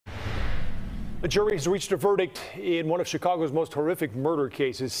A jury has reached a verdict in one of Chicago's most horrific murder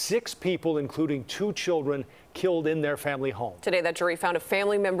cases. 6 people, including 2 children, killed in their family home. Today, that jury found a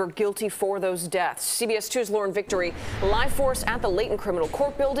family member guilty for those deaths. CBS 2's Lauren Victory live for us at the Layton Criminal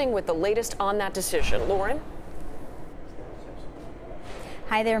Court building with the latest on that decision. Lauren?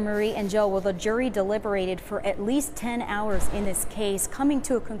 Hi there, Marie and Joe. Well, the jury deliberated for at least 10 hours in this case, coming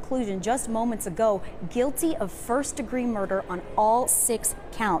to a conclusion just moments ago, guilty of first-degree murder on all 6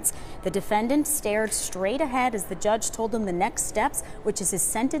 counts. The defendant stared straight ahead as the judge told him the next steps, which is his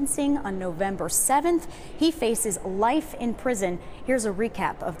sentencing on November 7th. He faces life in prison. Here's a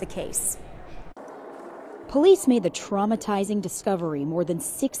recap of the case. Police made the traumatizing discovery more than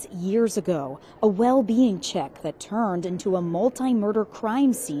 6 years ago, a well-being check that turned into a multi-murder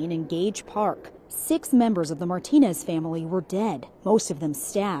crime scene in Gage Park. 6 members of the Martinez family were dead, most of them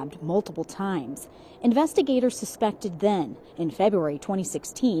stabbed multiple times. Investigators suspected then, in February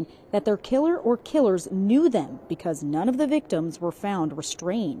 2016, that their killer or killers knew them because none of the victims were found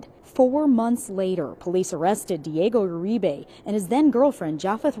restrained. 4 months later, police arrested Diego Uribe and his then-girlfriend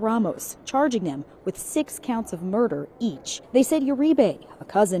Japheth Ramos, charging them with 6 counts of murder each. They said Uribe, a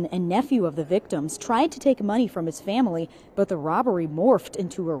cousin and nephew of the victims, tried to take money from his family, but the robbery morphed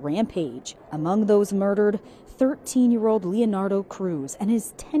into a rampage. Among those murdered, 13-year-old Leonardo Cruz and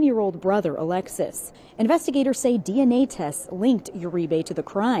his 10-year-old brother Alexis. Investigators say DNA tests linked Uribe to the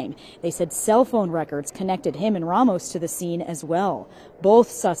crime. They said cell phone records connected him and Ramos to the scene as well.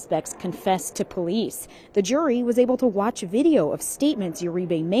 Both suspects confessed to police. The jury was able to watch video of statements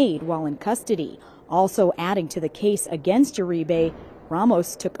Uribe made while in custody. Also adding to the case against Uribe,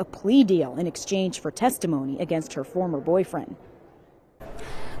 Ramos took a plea deal in exchange for testimony against her former boyfriend.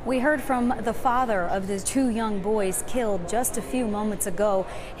 We heard from the father of the 2 young boys killed just a few moments ago.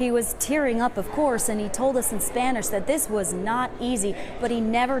 He was tearing up, of course, and he told us in Spanish that this was not easy, but he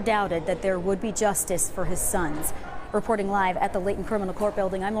never doubted that there would be justice for his sons. Reporting live at the Layton Criminal Court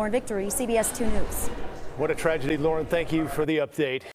building, I'm Lauren Victory, CBS 2 News. What a tragedy, Lauren. Thank you for the update.